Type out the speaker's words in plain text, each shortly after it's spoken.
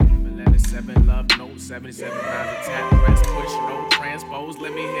7 love notes, 77 lines of tap, press, push, no transpose.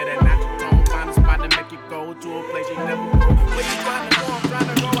 Let me hear that natural tone. Find a spot to make you go to a place you never go. Where you trying to go? I'm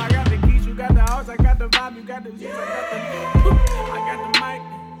trying to go. I got the keys, you got the house, I got the vibe, you got the shit, I got the mic.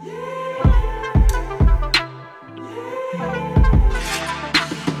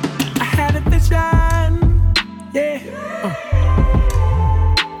 I had a vision, yeah.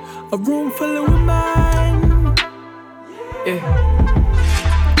 A room full of women, yeah.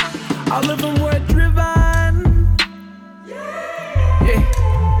 All of them were driven, yeah.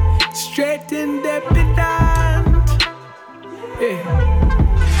 Straight independent, yeah.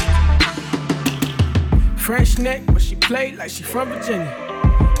 French neck, but she played like she from Virginia.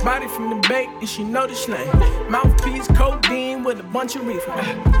 Body from the Bay, and she know the slang. Mouthpiece, codeine with a bunch of reefer.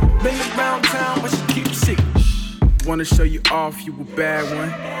 Been around town, but she keep it secret. Wanna show you off, you a bad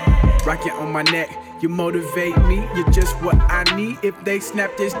one. Rock it on my neck, you motivate me. You're just what I need. If they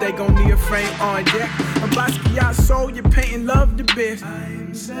snap this, they gon' need a frame on deck. A Basquiat soul, you're painting love the best.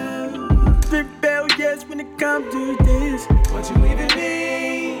 I'm so rebellious when it comes to this. What you even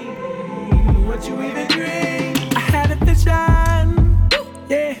need? What you even dream? I had a vision,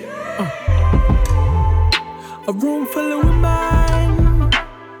 yeah. A room full of women,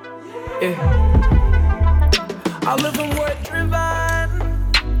 yeah. All of them were driven,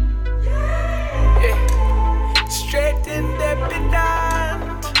 yeah. Straight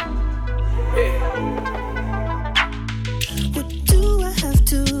independent, yeah. What do I have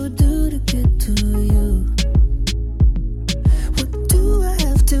to do to get to you? What do I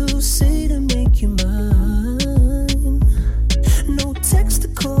have to say to make you mine? No text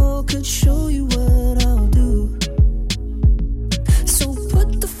or call could show you what I'll do. So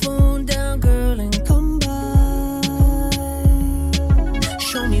put the phone down, girl, and come by.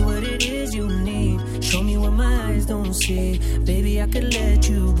 Show me what it is you need. Show me what my eyes don't see. Baby, I could let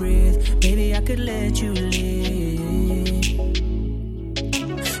you breathe. Baby, I could let you live.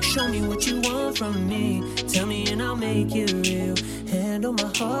 Show me what you want from me. Tell me and I'll make it real. Hand on my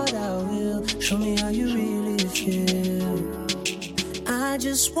heart, I will. Show me how you really feel. I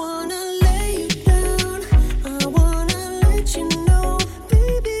just wanna lay you down. I wanna let you know.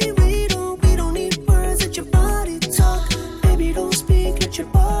 Baby, we don't need words. Let your body talk. Baby, don't speak, let your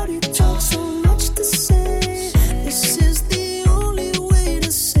body talk. So much to say. This is the only way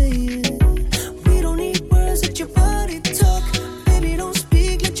to say it. We don't need words, let your body talk. Baby, don't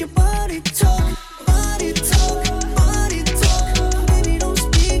speak, let your body talk. Body talk, body talk. Baby, don't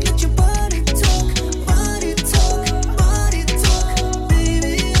speak, let your body talk. Body talk, body talk.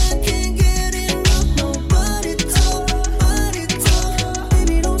 Baby, I can't get enough. No body talk, body talk.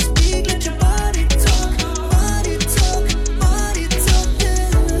 Baby, don't speak, let your body talk. Body talk, body talk,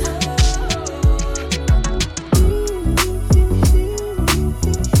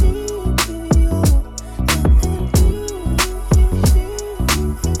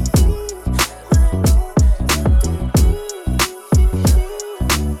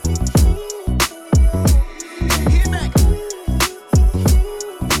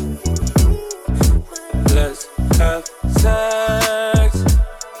 Let's have sex,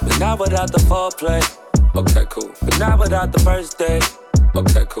 but not without the foreplay. Okay, cool. But not without the first date.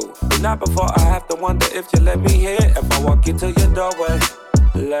 Okay, cool. But not before I have to wonder if you let me hit. If I walk into your doorway.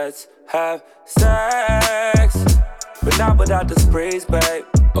 Let's have sex, but not without the sprees, babe.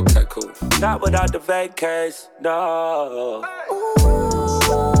 Okay, cool. Not without the vacays, no.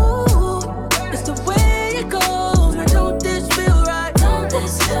 Ooh, it's the way it goes. Now don't this feel right? Don't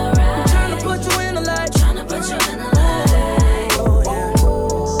this feel right? I'm trying to put you in the light. Trying to put you in the light. Ooh,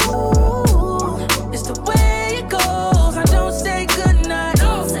 it's the way it goes. Now don't say goodnight.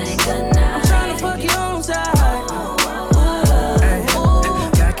 Don't say goodnight. I'm trying to fuck you on side.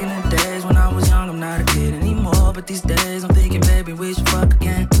 Back in the days when I was young, I'm not a kid anymore. But these days I'm thinking, baby, we should fuck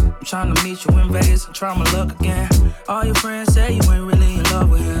again. I'm trying to meet you in Vegas and try my luck again. All your friends say you ain't really in love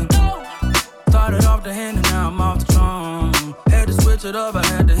with him. Started off the hand and now I'm off the throne. Had to switch it up, I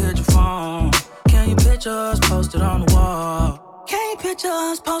had to hit your phone. Can you picture us posted on the wall? Can you picture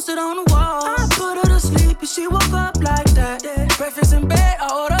us posted on the wall? I put her to sleep and she woke up like that. Breakfast in bed, I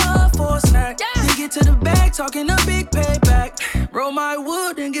order her for a snack. Then get to the bag, talking a big payback. Roll my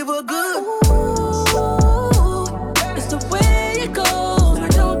wood and give her good. Ooh, it's the way it goes. Now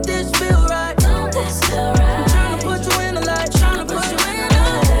don't this feel right? Don't this feel right? I'm trying to put you in the light. Trying to put you in the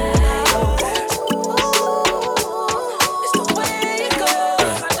light. Ooh, it's the way it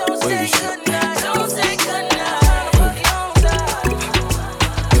goes. Now don't say goodnight. Don't say goodnight. Trying to fuck you on side.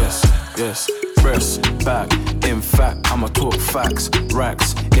 Yes, press back. In fact, I'ma talk facts,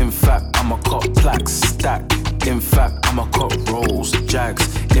 racks. In fact, I'ma cop plaques, stack. In fact, I'ma cop rolls, Jags.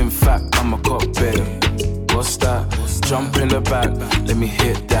 In fact, I'ma cop babe. What's that? Jump in the back, let me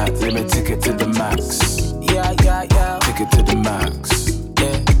hit that. Let me take it to the max. Yeah. Take it to the max.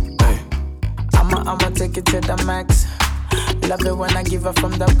 Yeah. Hey. I'ma take it to the max. Love it when I give her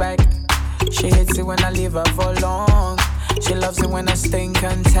from the back. She hates it when I leave her for long. She loves it when I stay in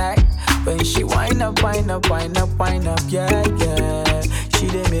contact. When she wind up, yeah. She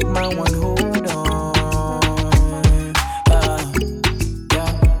didn't make my one hold on.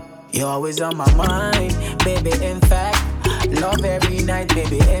 Yeah. You're always on my mind, baby, in fact. Love every night,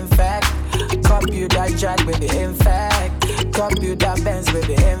 baby, in fact. Cop you that jack, baby, in fact. Cop you that Benz,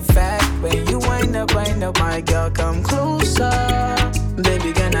 baby, in fact. When you wind up, my girl, come closer.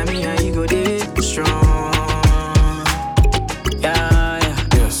 Baby, girl, I mean, how you go deep strong. Yeah.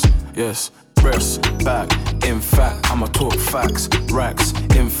 Yes, breast, back. In fact, I'ma talk facts, racks.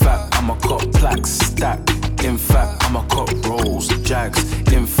 In fact, I'ma cop plaques, stack. In fact, I'ma cop rolls, Jags.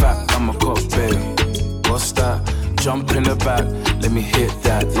 In fact, I'ma cop babe. What's that? Jump in the back, let me hit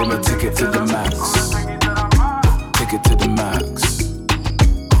that. Let me take it to the max. Take it to the max.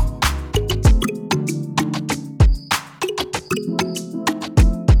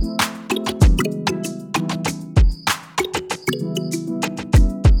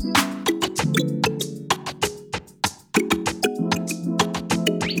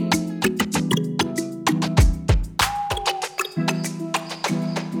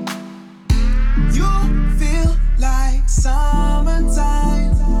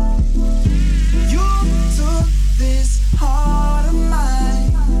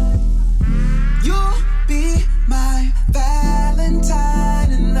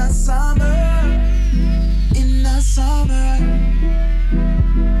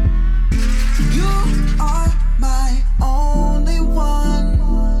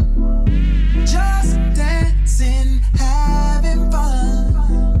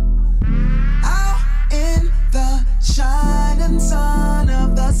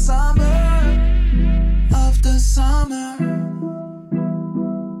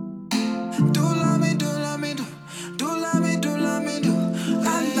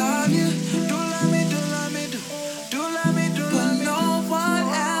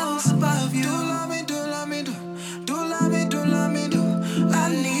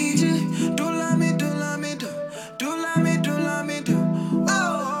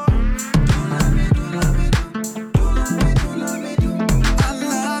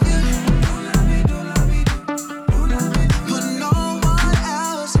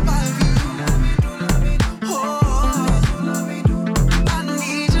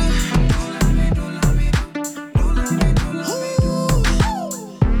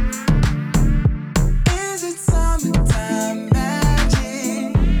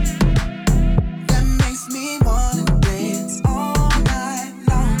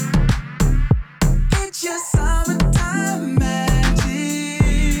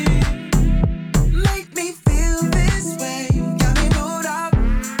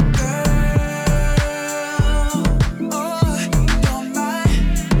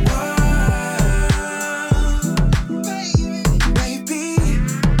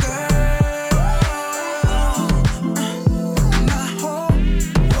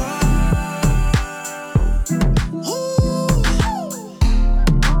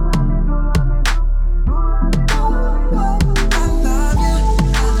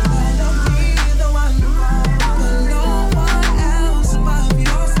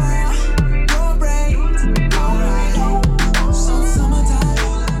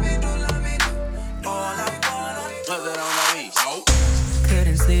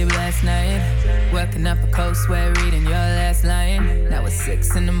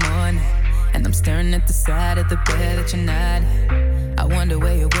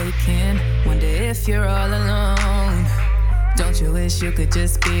 You could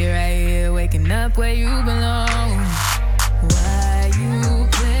just be right here, waking up where you belong. Why you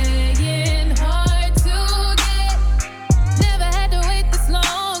playing hard to get? Never had to wait this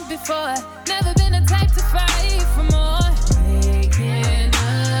long before. Never been the type to fight for more. Waking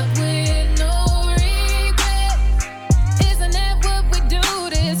up with no regret. Isn't that what we do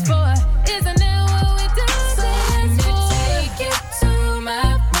this for? Isn't that what we do this for? Take it to my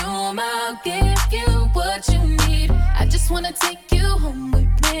room, I'll give you what you need. I just wanna take home with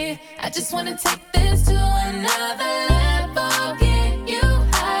me. I just wanna take this to another level. Get you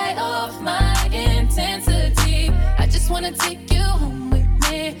high off my intensity. I just wanna take you home with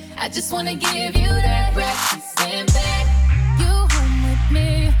me. I just wanna give you that breakfast in bed. You home with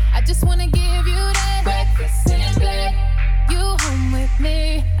me. I just wanna give you that breakfast in bed. You home with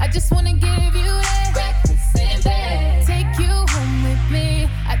me. I just wanna give you that breakfast in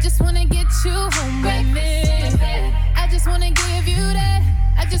just wanna get you home with me. I just wanna give you that.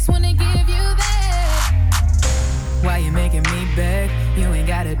 I just wanna give you that. Why you making me beg? You ain't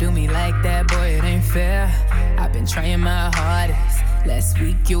gotta do me like that, boy, it ain't fair. I've been trying my hardest. Last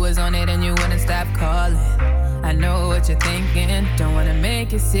week you was on it and you wouldn't stop calling. I know what you're thinking, don't wanna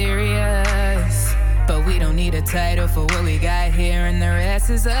make it serious. But we don't need a title for what we got here, and the rest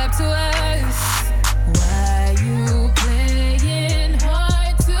is up to us. Why you playing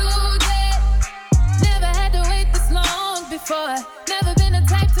hard to get? Never had to wait this long before. Never been the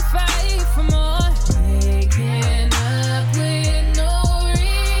type to fight for more. Waking up with no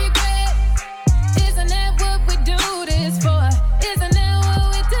regret. Isn't that what we do this for? Isn't that what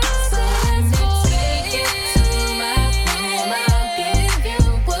we do this for? Take it to my room, I'll give you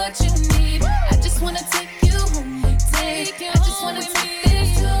what you need. I just wanna take you home. I just wanna take this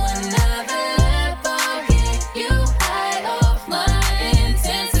to another level. Get you high off my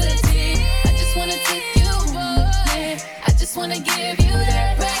intensity. I just wanna take you home. I just wanna give you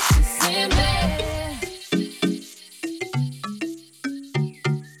that practice in bed.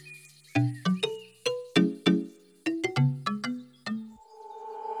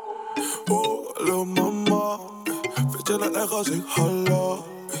 Oh, lil' mama, weet je dat echt als ik holla?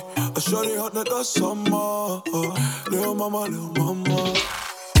 Als shorty hot net als summer. Lil' mama, lil' mama.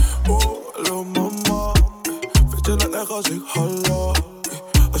 Oh, lil' mama, weet je dat echt als ik holla?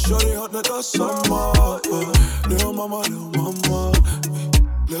 Als shorty hot net als summer. Lil' mama, lil' mama.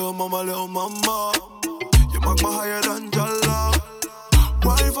 Lil' mama, lil' mama. Je maakt me higher dan Jalla.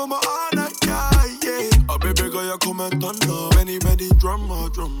 Wine voor me all night, yeah, yeah. Oh baby girl, je komt met thunder. Ben die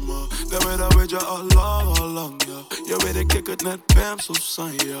drummer. De weet dat weet je al lang, ja. Je weet ik kick het net Pams of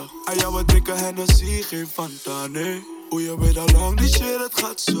San, ja. En jou we drinken Hennessy, geen Fanta, nee. Hoe je weet al lang, die shit, het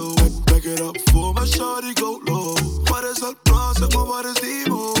gaat zo. Back it up voor me, shawty, go low. Wat is dat plan, zeg maar, wat is die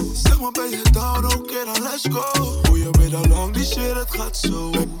move? Zeg maar, ben je down, oké, dan let's go. Hoe je weet al lang, die shit, het gaat zo.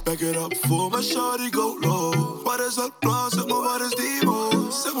 Back it up voor me, shawty, go low. Wat is dat plan, zeg maar, wat is die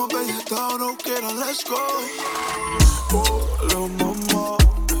move? Zeg maar, ben je down, oké, dan let's go. Oh, lil' mama,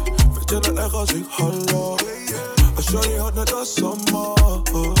 weet je dat echt als ik holla? Als shawty hot net als summer.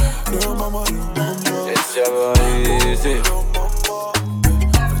 Lil' mama, lil' mama. It's your easy. Lil' mama,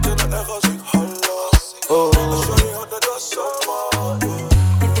 weet je dat echt als ik holla? Oh, Als shawty hot net als summer.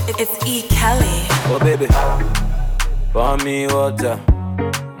 It's E. Kelly. oh baby, pour me water,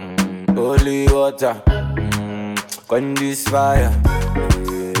 holy water, quench this fire.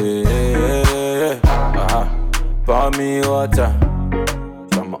 Pour me water,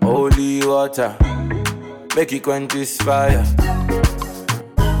 some holy water, make it quench this fire.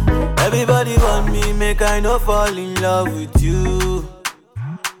 Everybody want me, make I no fall in love with you.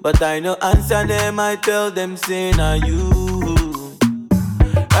 But I no answer them, I tell them say na you.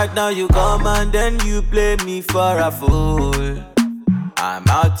 Right now you come and then you play me for a fool. I'm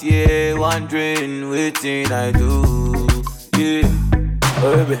out here wondering waiting I do. Yeah,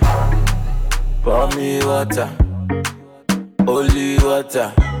 oh baby, pour me water, holy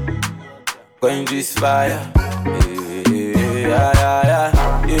water, quench this fire. Yeah.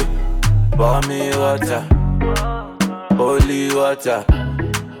 Pour me water, holy water,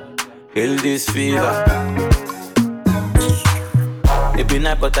 kill this fever. It be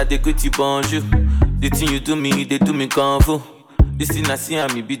night but I take with you bonjour. The thing you do me, they do me kung fu. This thing I see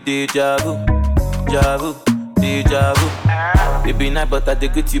and me be deja vu. It be night but I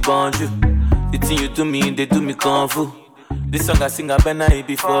take with you bonjour. The thing you do me, they do me kung fu. This song I sing I better it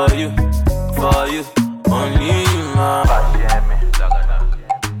be for you, only you, man. Dame,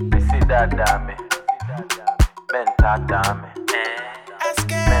 Benta dame, Benta dame,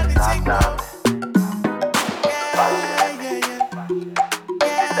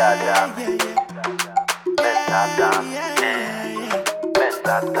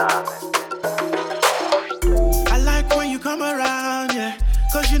 I like when you come around, yeah.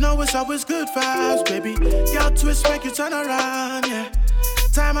 Cause you know it's always good vibes, baby. Girl twist make you turn around, yeah.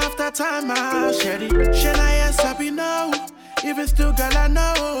 Time after time, I shed it. Should I yes, I be no. Even still, girl, I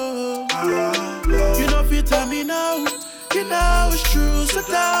know. You know if you tell me no, you know it's true, so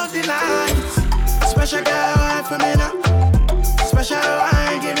don't deny it. Special girl, wine for me now. Special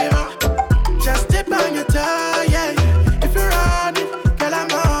wine, give me more. Just dip on your toe, yeah. If you're on it, girl, I'm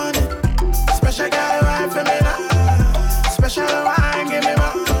on it. Special girl, wine for me now. Special wine, give me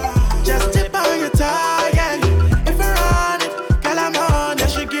more. Just dip on your toe, yeah. If you're on it, girl, I'm on it.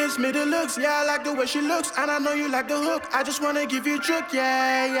 She gives me the looks, yeah, I like the way she looks. And I know you like the hook, I just wanna give you a trick,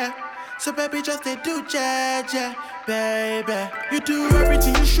 yeah. So baby, just they do, yeah, baby. You do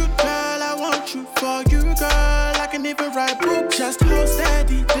everything you should, girl, I want you for you, girl. I can even write book, just hold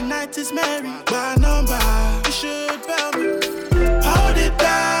steady. Mrs. Mary, my number, you should tell me. Hold it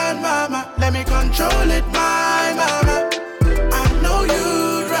down, mama, let me control it, my mama. I know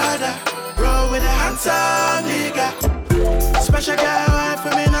you'd rather roll with a handsome nigga. Special guy, wine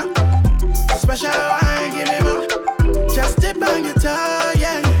for me now. Special wine, give me more. Just dip on your toe,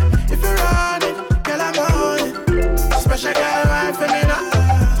 yeah, yeah. If you're on it, girl, I'm on it. Special guy, wine for me now.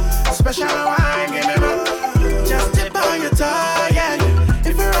 Special wine, give me more. Just dip on your toe, yeah, yeah.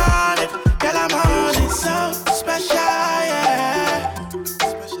 If you're on it, girl, I'm on it. So special, yeah.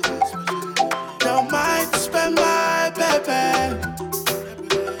 Don't mind to spend my baby.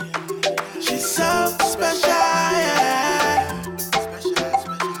 She's so special, yeah.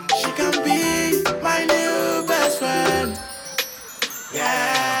 She can be my new best friend,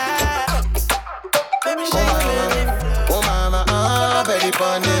 yeah. Baby, shake it. Oh mama, baby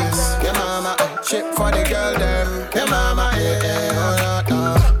pon this. Yeah mama, chip for the girl them. Yeah mama, oh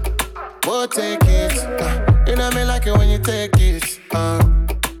no. We'll take it. You know me like it when you take it.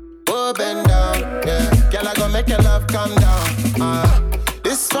 We'll bend down, yeah. Girl, I gon' make your love come down.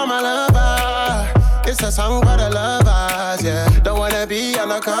 This for my lover. It's a song for the lovers, yeah. Don't wanna be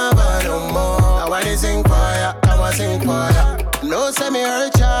undercover no more. I wanna sing for ya, I wanna sing for ya. No, say me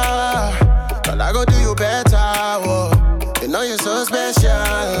hurt ya, but I go do you better, whoa. You know you're so special,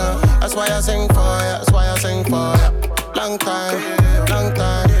 that's why I sing for ya, that's why I sing for ya. Long time,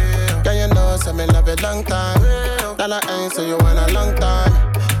 girl, you know, say me love it long time. Then I ain't so you want a long time.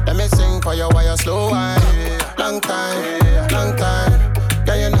 Let me sing for you while you slow wine. Long time,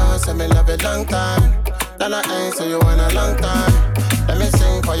 girl, you know, say me love it long time. Then I ain't so you want a long time. Let me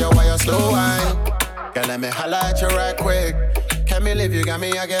sing for you while you slow wine. Girl, let me holla at you right quick. Can't believe you got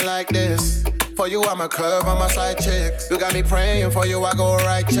me again like this. For you, I'm a curve, I'm a side chick. You got me praying for you, I go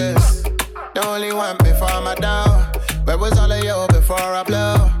righteous. The only one before I'm down. Where was all of you before I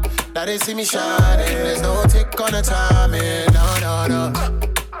blow? Now they see me shining, there's no tick on the timing, no.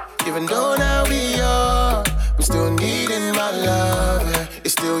 Even though now we are, I'm still needing my love, yeah.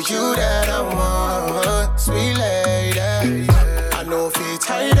 It's still you that I want, sweet lady. I know if you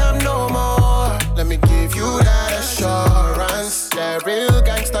tied up no more, let me give you that assurance, that real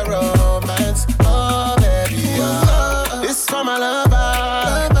gangsta romance. Oh baby, this for my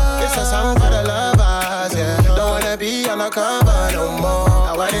lover, it's a song for the lovers, yeah. Don't wanna be undercover no more.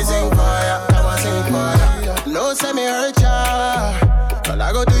 I wanna sing for ya, I wanna sing for ya. No, say me hurt ya, but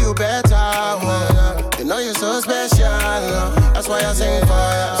I go do you better, whoa. You know you're so special, that's why I sing for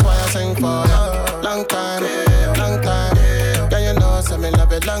ya, that's why I sing for ya. Long time, girl, you know, say me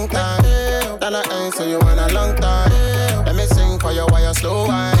love it long time. Then I ain't so you want a long time. Let me sing for you while you slow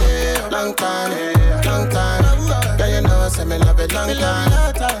wine. Long time, girl, you know, say me love it long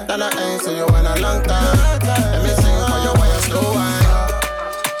time. Then I ain't so you want a long time. Let me sing for you while you slow wine.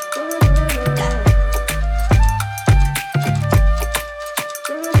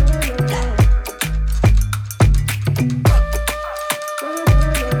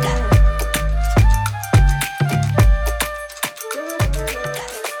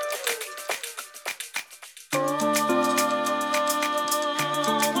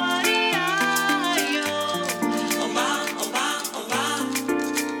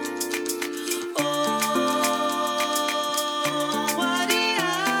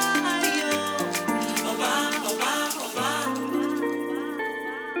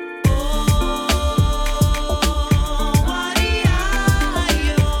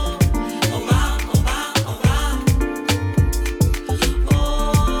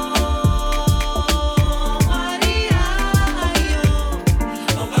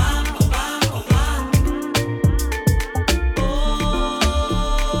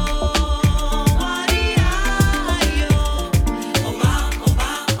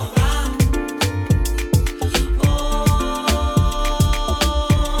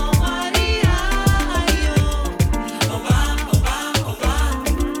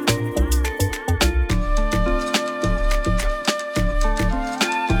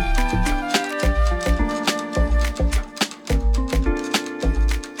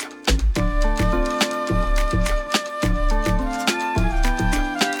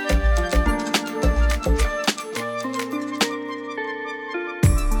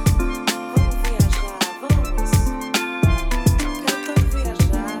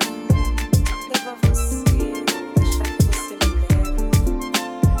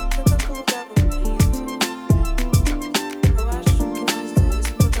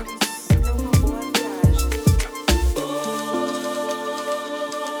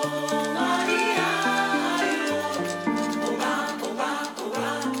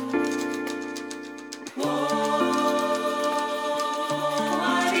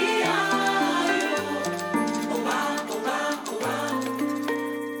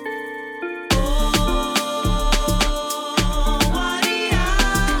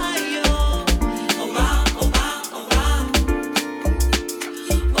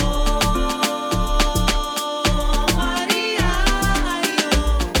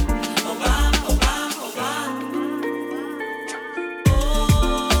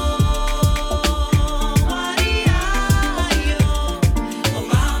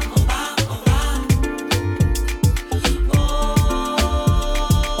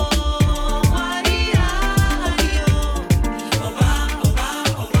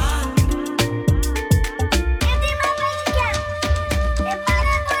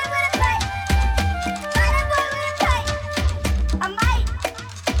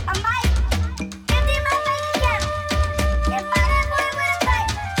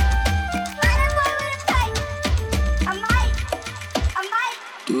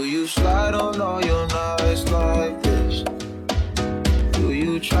 Do you slide on all your nights like this? Do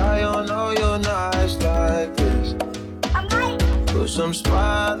you try on all your nights like this? Put some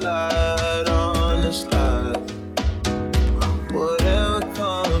spotlight on the slide. Whatever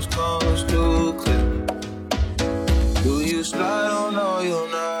comes, comes too clear. Do you slide on all your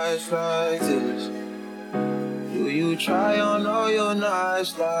nights like this? Do you try on all your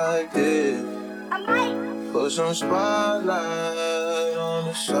nights like this? Put some spotlight on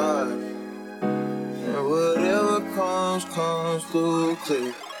the side. And whatever comes, comes too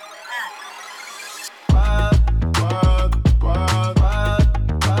clear.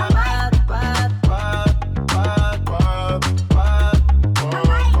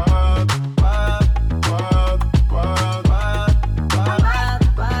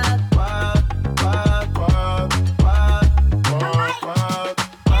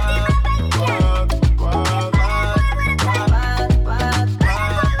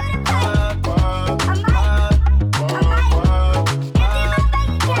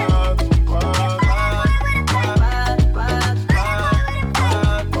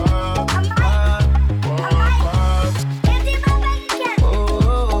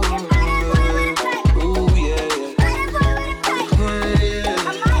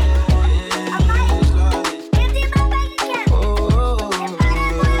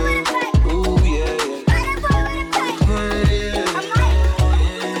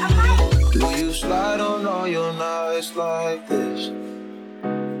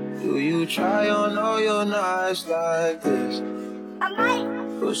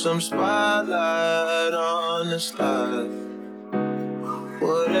 Some spotlight on the slide.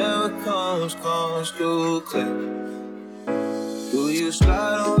 Whatever comes, comes too clear. Do you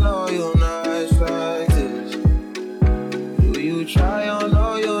slide on all your nights like this? Do you try on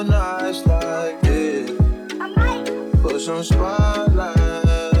all your nights like this? Put some spotlight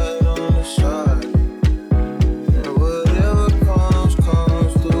on the side. And whatever comes,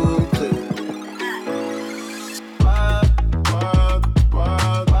 comes too clear.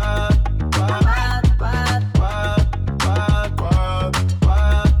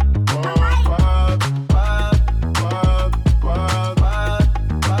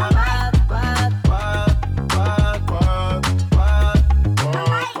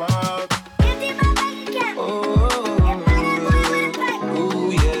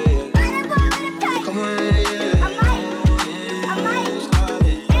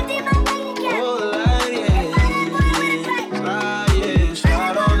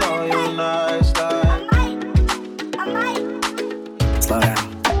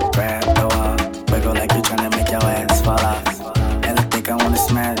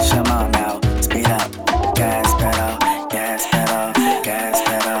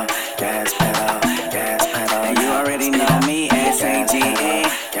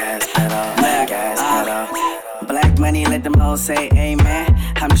 Say amen.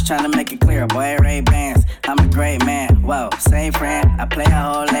 I'm just trying to make it clear, boy, Ray-Bans. I'm a great man, whoa, same friend. I play a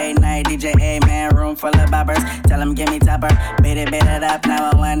whole late night DJ, amen. Room full of boppers, tell them give me topper. Beat it up,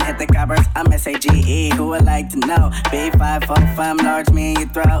 911, hit the coppers. I'm S-A-G-E, who would like to know? B545, large me in your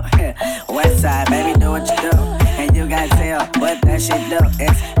throat. West side, baby, do what you do. And you got tell what that shit do.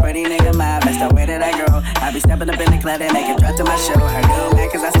 It's pretty nigga my best, the way that I grow. I be stepping up in the club and make it drop to my show. Her good man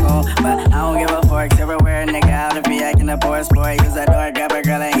cause I school, but I don't give a fork. Everywhere a nigga out if he acting up or a sport. Use that door, grab her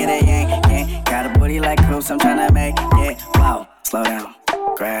girl and get it yank, yank. Got a booty like Coops, I'm tryna make it. Wow, slow down,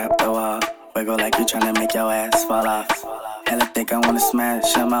 grab the wall. Wiggle like you tryna make your ass fall off. Hella think I wanna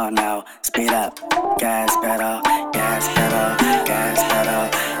smash them all now. Speed up, gas pedal, gas pedal, gas pedal,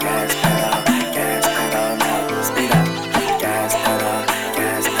 gas pedal, gas pedal now. Speed up, gas pedal,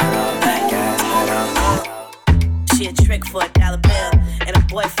 gas pedal, gas pedal. She a trick for $1 bill, and a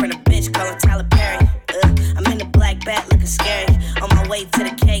boyfriend a bitch call him Tyler Perry. I'm in the black bat looking scary. On my way to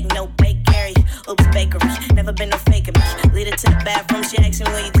the cake, no bake Gary. Oops, bakery, never been no faking me. Lead her to the bathroom, she asks me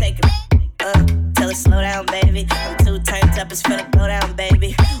where you taking me. Tell her slow down, baby. I'm too turned up, it's finna go down,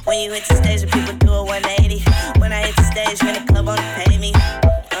 baby. When you hit the stage, the people do a 180. When I hit the stage, when the club wanna pay me.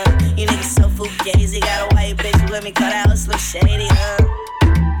 You niggas so fugazi, got a white bitch with me, call that house look shady.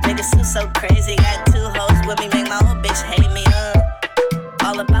 Niggas so crazy, got 2 hoes with me, make my old bitch hate me.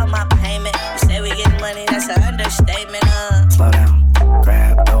 All about my payment. You say we getting money, that's an understatement. Slow down,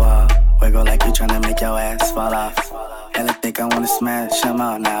 grab the wall. Wiggle like you tryna make your ass fall off. Hella think I wanna smash them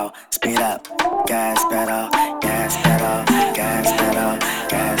all now. Speed up, gas pedal, gas pedal, gas pedal,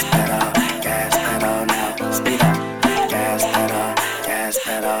 gas pedal, gas pedal now. Speed up, gas pedal, gas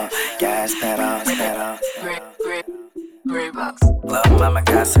pedal, gas pedal, pedal. Lil' mama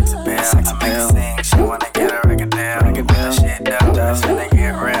got sex appeal, I make her sing. She wanna get a record deal, shit dope, that's finna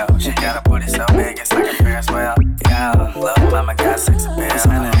get real.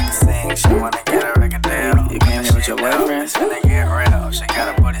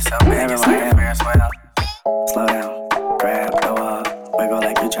 Wiggle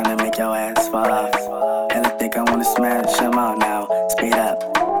like you tryna make your ass fall off. And I think I wanna smash them all now. Speed up,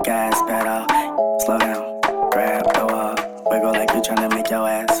 gas pedal, slow down, grab the wall. Wiggle like you tryna make your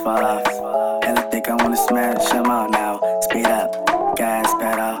ass fall off. And I think I wanna smash them all now. Speed up, gas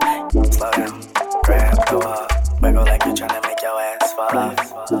pedal, slow down, grab the wall. Wiggle like you tryna make your ass fall off.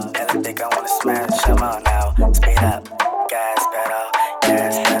 And I think I wanna smash them all now. Speed up, gas pedal,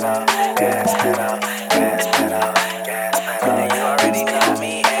 gas pedal, gas pedal, gas pedal, gas pedal. And you already know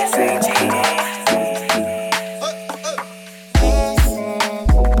me, S-A-G-A.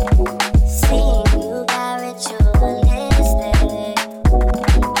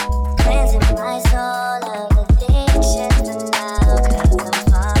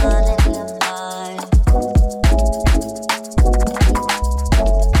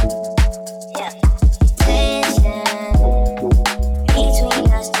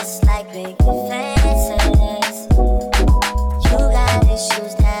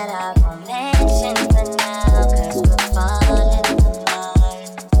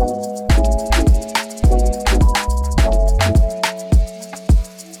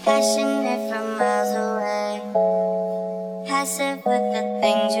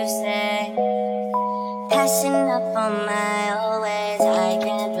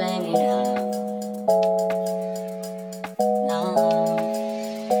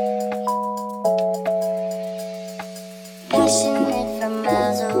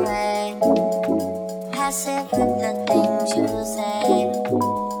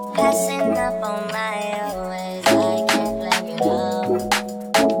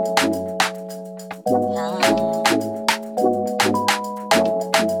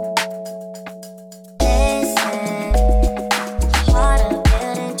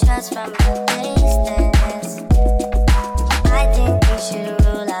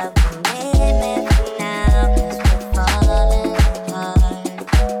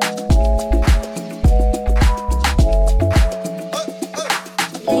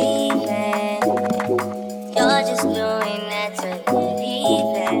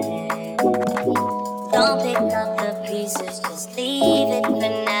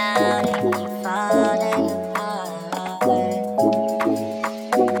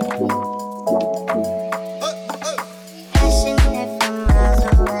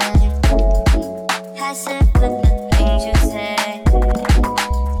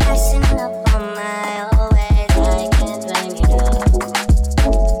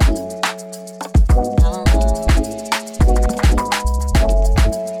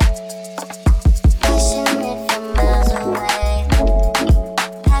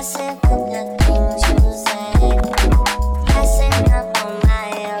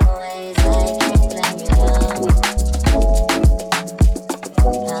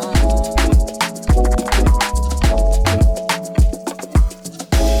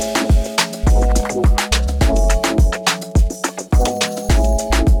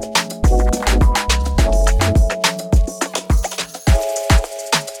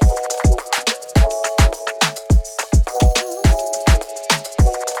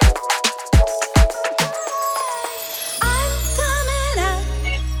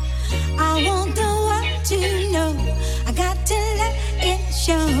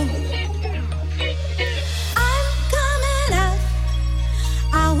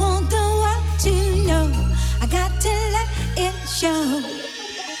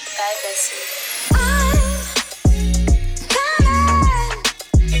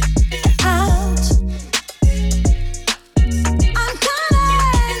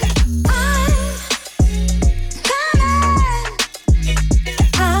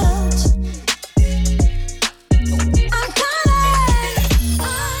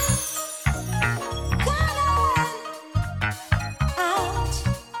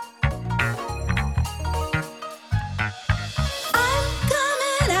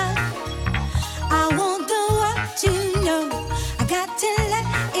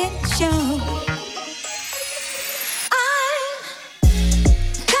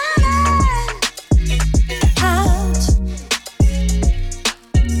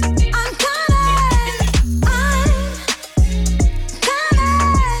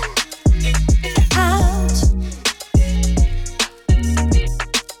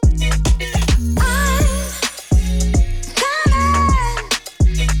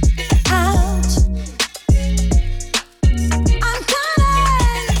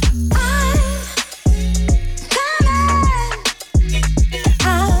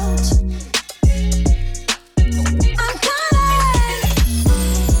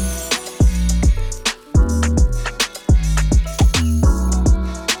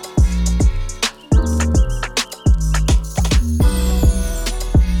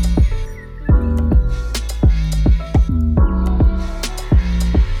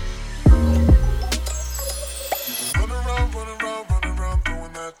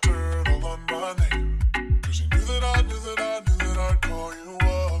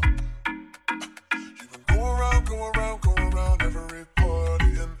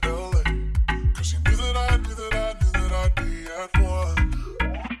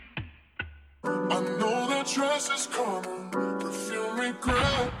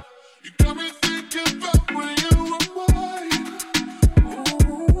 You got me thinking about when you were mine.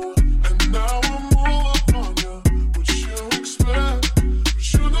 Ooh, and now I'm all up on you. What you expect?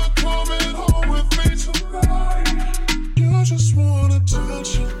 But you're not coming home with me tonight. You just want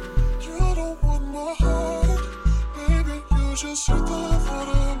attention. You don't want my heart. Baby, you just hit the thought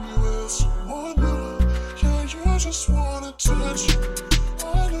of me with someone new. Yeah, you just want attention.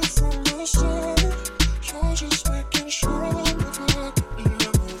 I knew from the start. You're just making sure I'm never happy.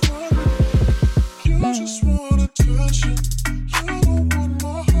 You just want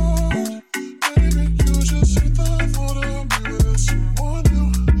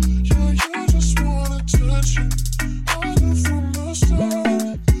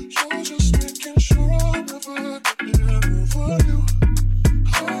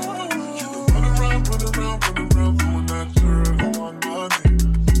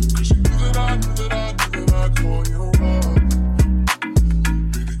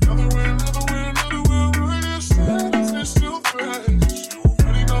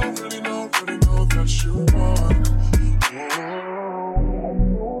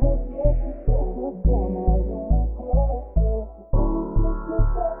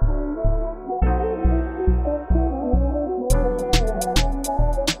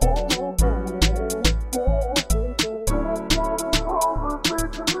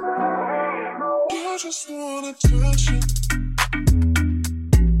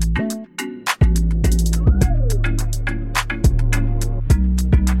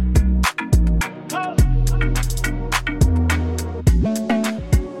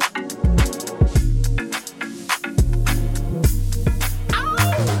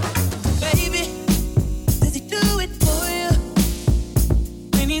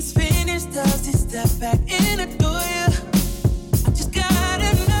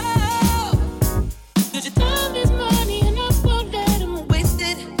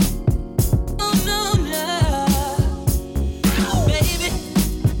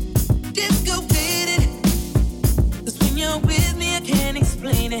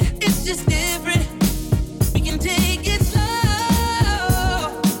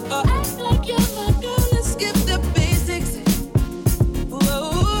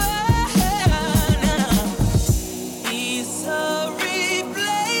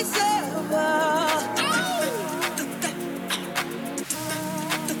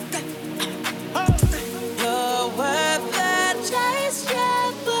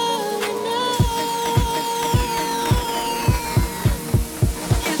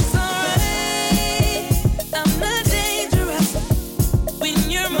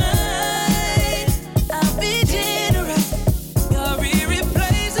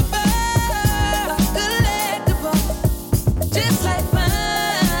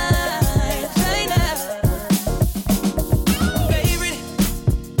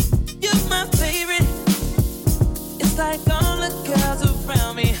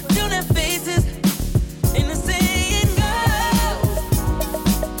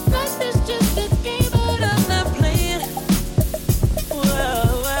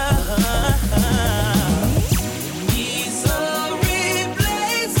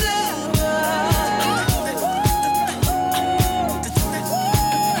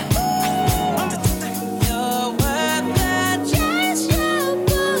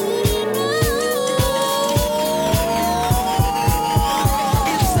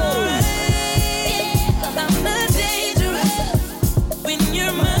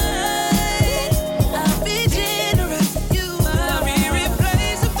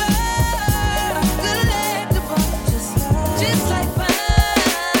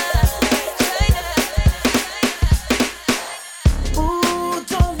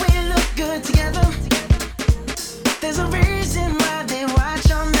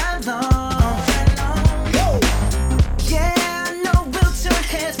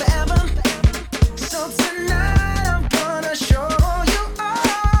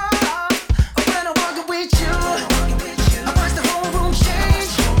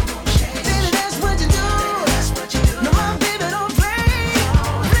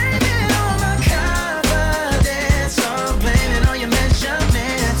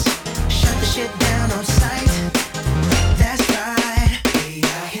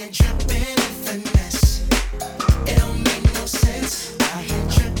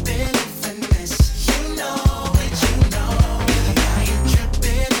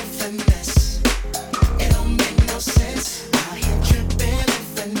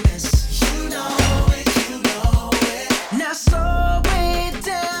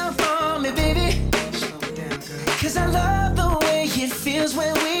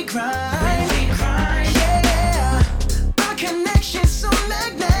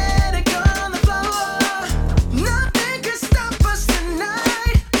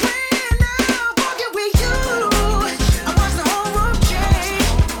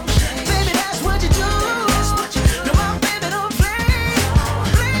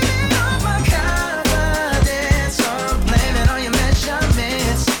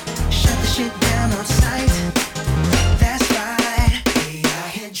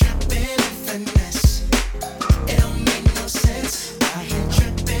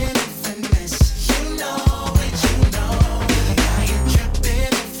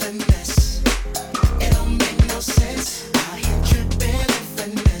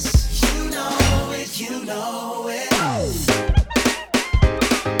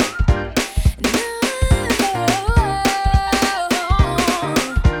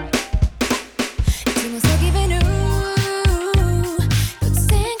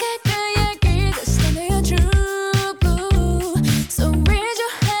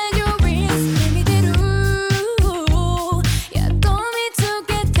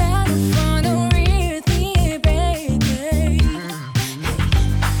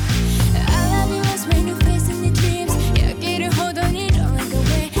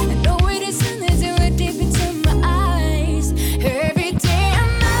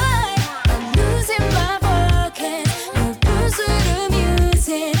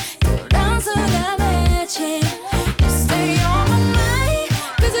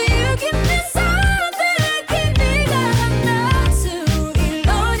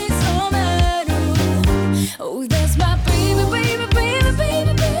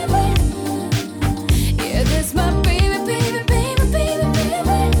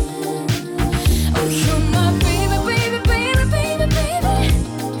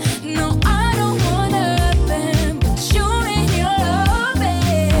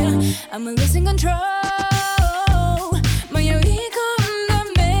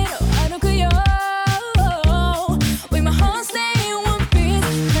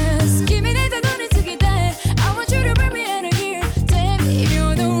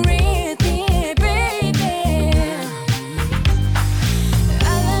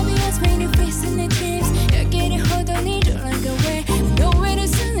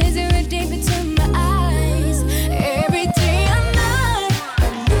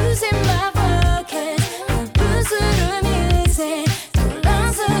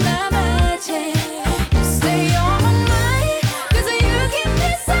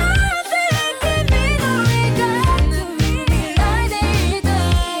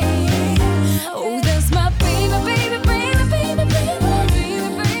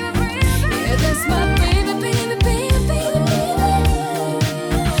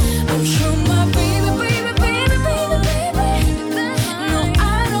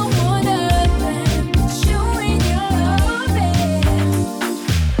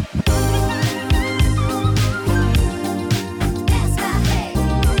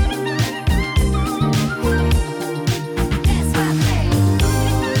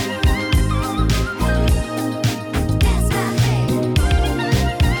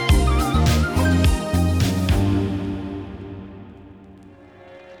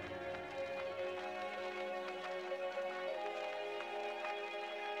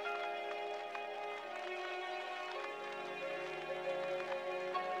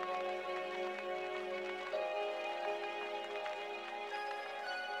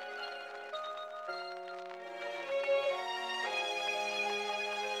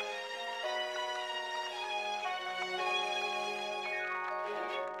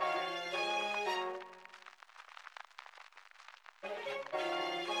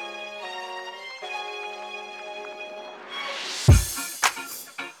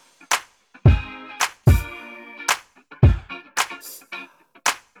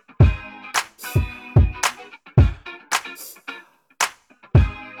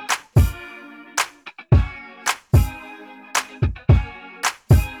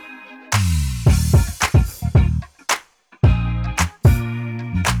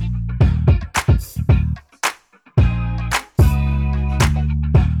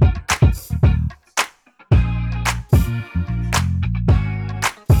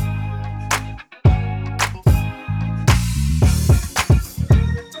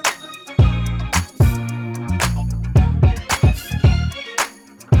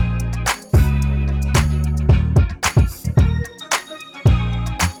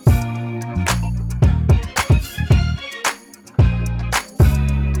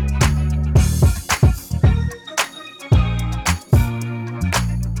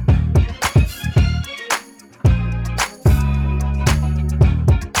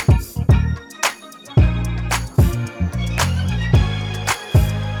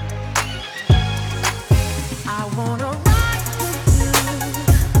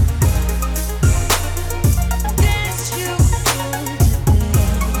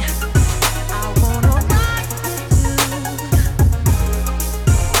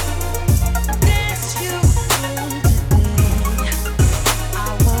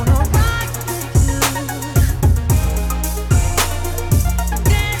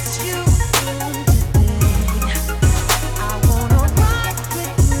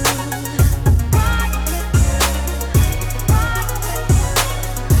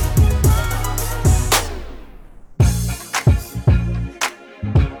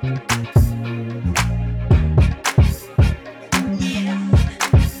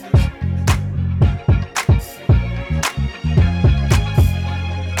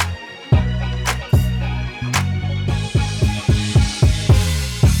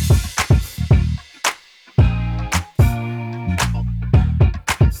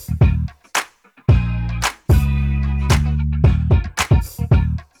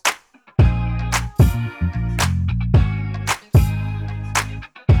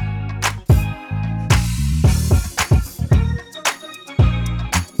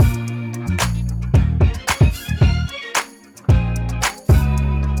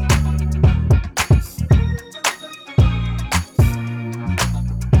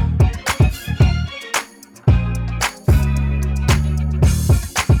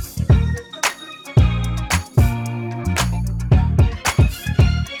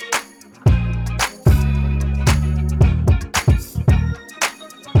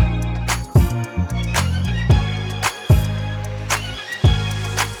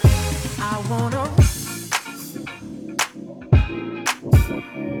wanna.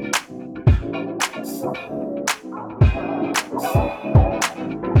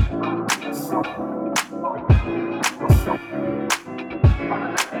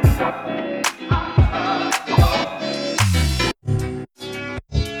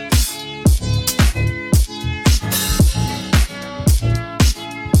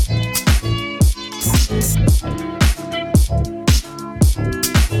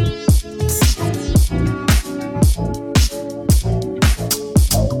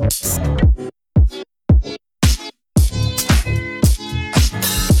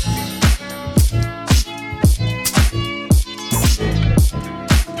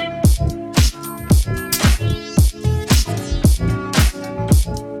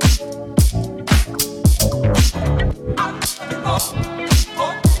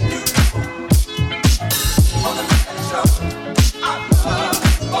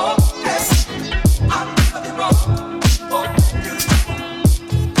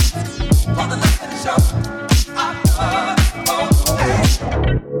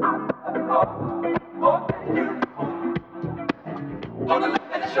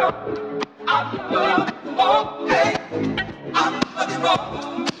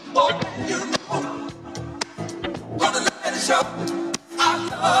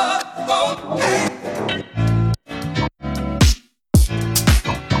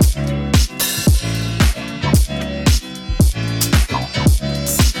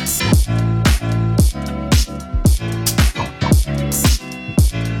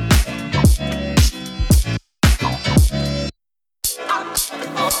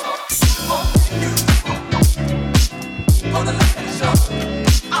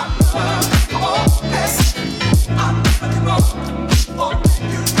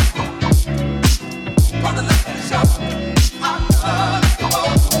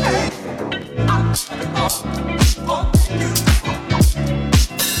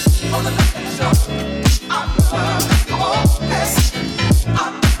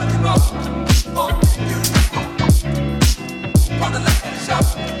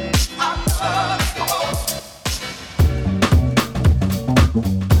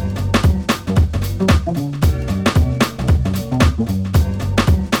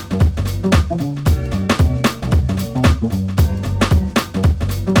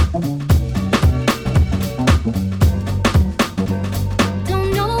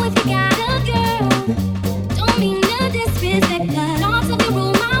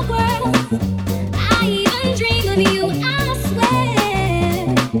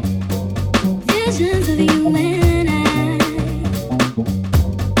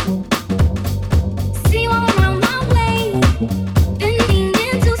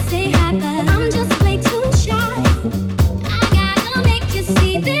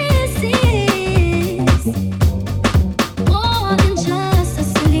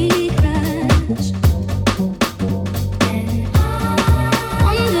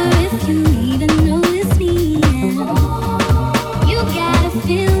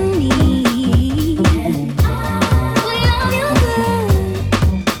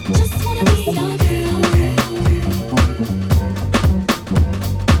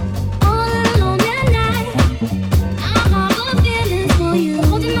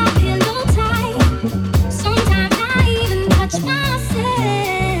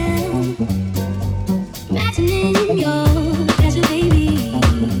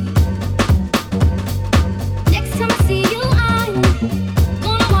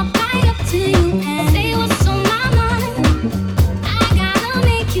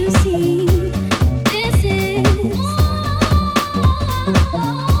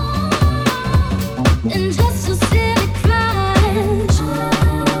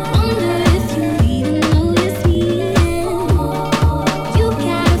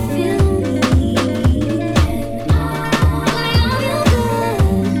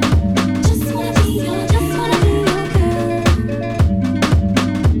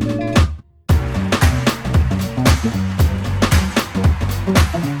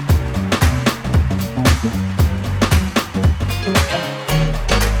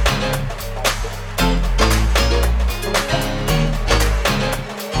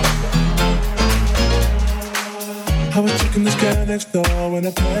 Next door when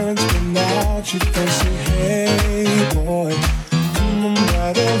her parents been out, she thinks she, hey boy, come on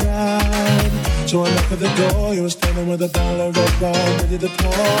ride a ride. So I knock at the door, you were standing with a bottle of red wine, ready to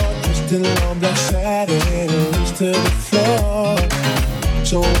pour, just in long black satin, loose to the floor.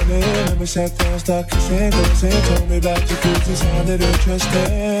 So then we sat down, stuck kissing, kissing. Told me about your cruise, it sounded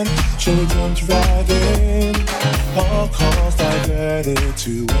interesting. So we jumped right in. All calls diverted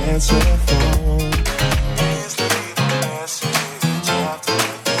to answer phone. Please leave a message after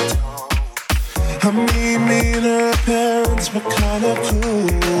the tone. I mean, her parents were kind of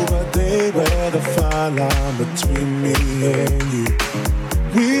cool, but they were the fine line between me and you.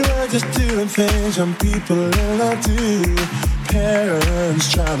 We were just doing things young people in love do. Parents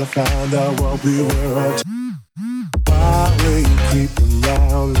trying to find out what we were up to. Why were you creeping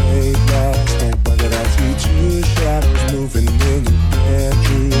round late last night? Why did I see two shadows moving in your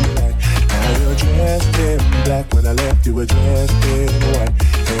bedroom light? Now you're dressed in black. When I left you were dressed in white.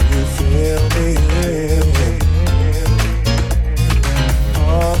 Can you feel me?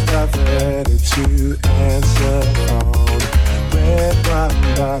 Off diverted to answer phone. Red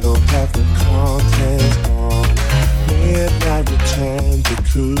wine bottle, half the contents gone. Midnight return,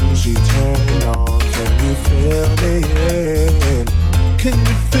 jacuzzi turned on. Can you feel me in? Can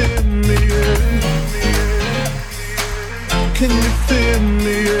you feel me in? Can you feel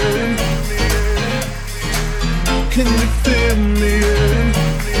me in? Can you feel me in?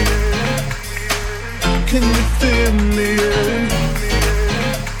 Can you feel me in?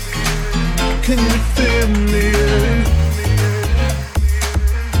 Can you feel me in?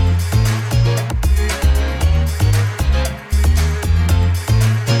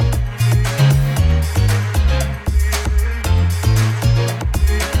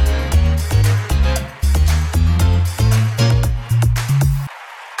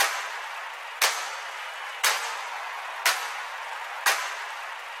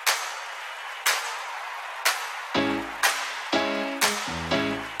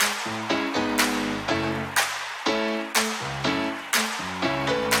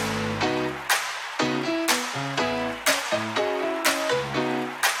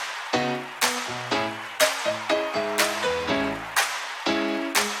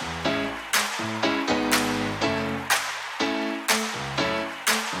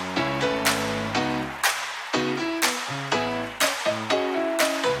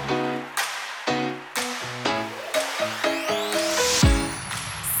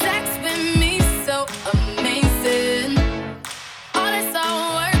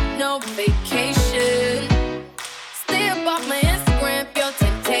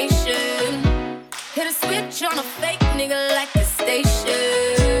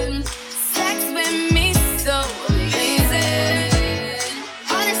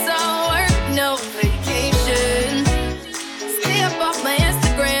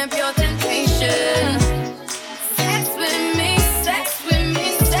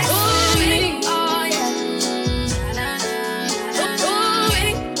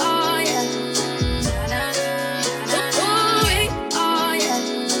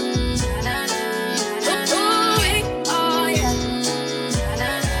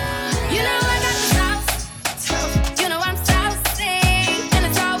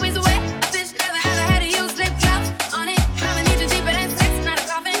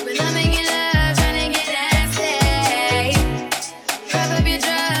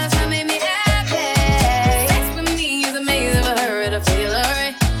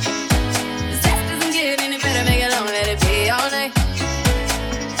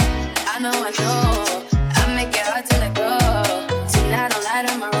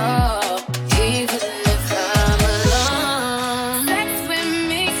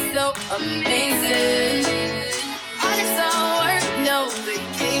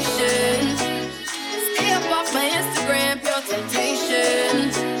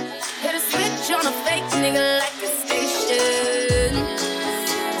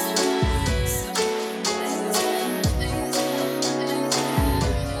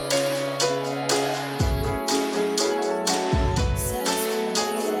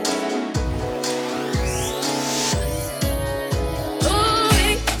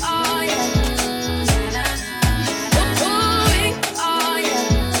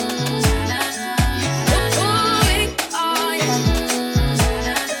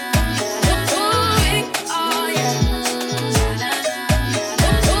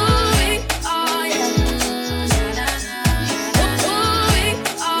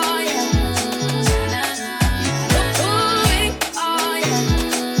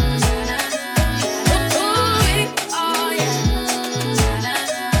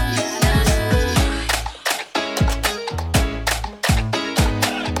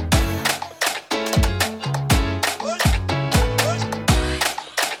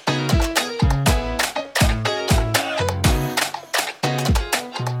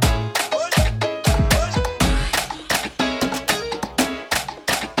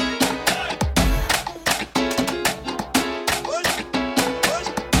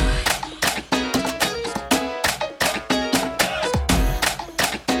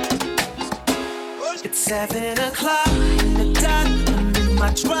 It's 7 o'clock in the dark. I'm in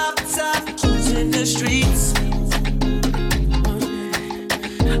my drop top, cruising the streets.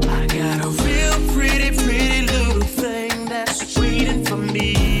 I got a real pretty, pretty little thing that's waiting for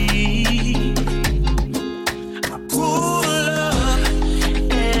me. I pull up,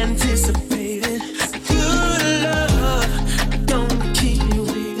 anticipating good love. Don't keep me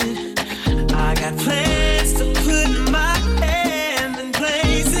waiting. I got plans to put my hand in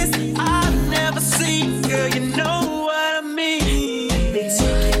places I've never seen. Girl, you know what I mean. Let me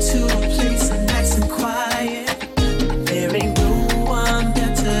take you to a place nice and quiet. There ain't no one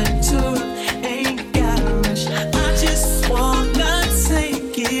better to ain't gotta rush. I just wanna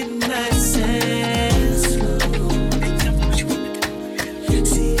take it nice and slow.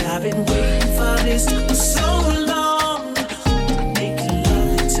 See, I've been waiting for this for so long. Making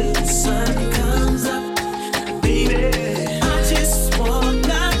love until the sun comes up, baby. I just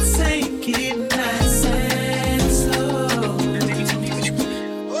wanna take it nice and slow.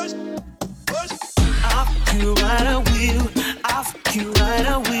 I'll fuck you right, I will. I'll fuck you right,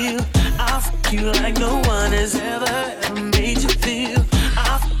 I will. I'll fuck you like no one has ever made you feel.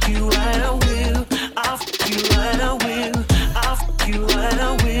 I'll fuck you right, I will. I'll fuck you right, I will. I'll fuck you right,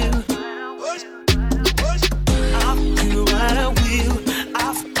 I will. I'll fuck you right, I will.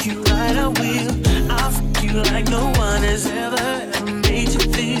 I'll fuck you right, I will. I'll fuck you like no one has ever made you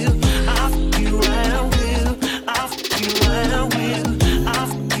feel. I'll fuck you right, I will. I'll fuck you right, I will. I'll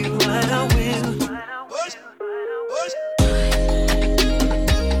fuck you right, I will.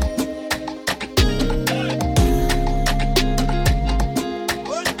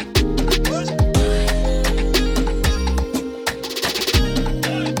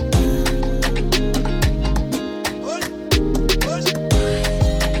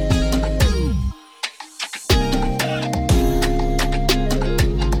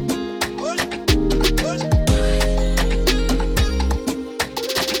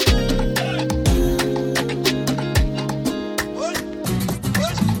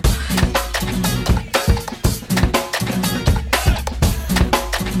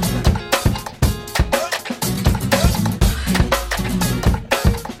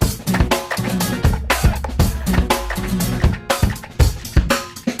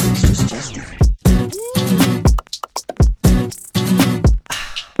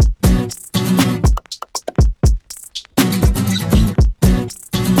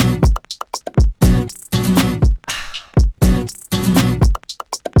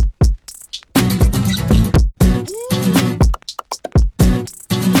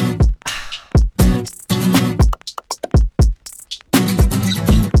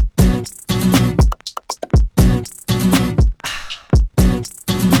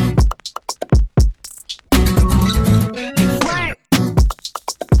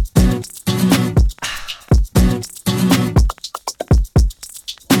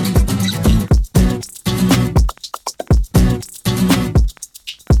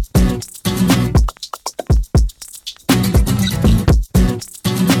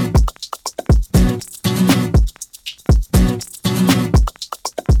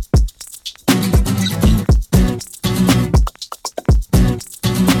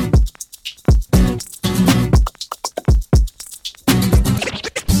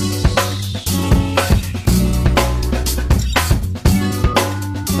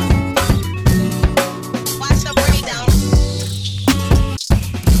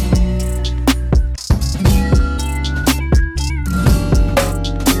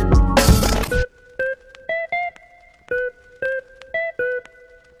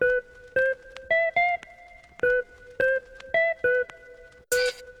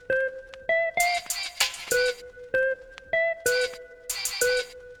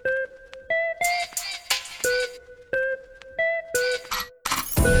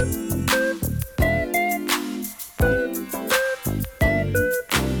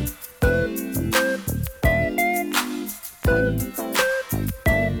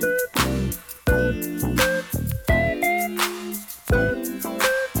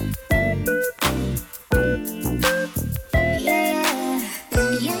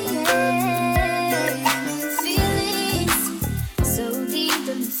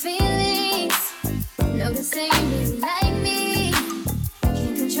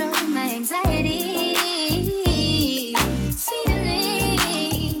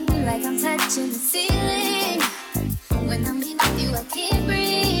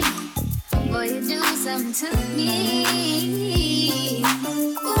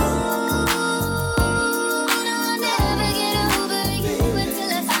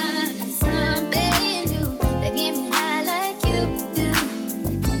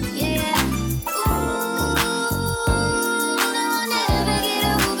 Ooh.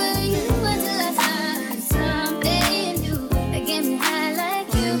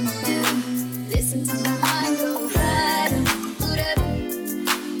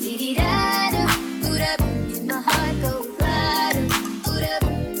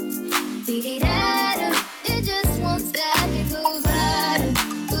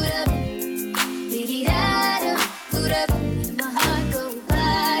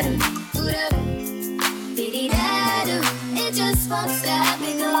 won't stay.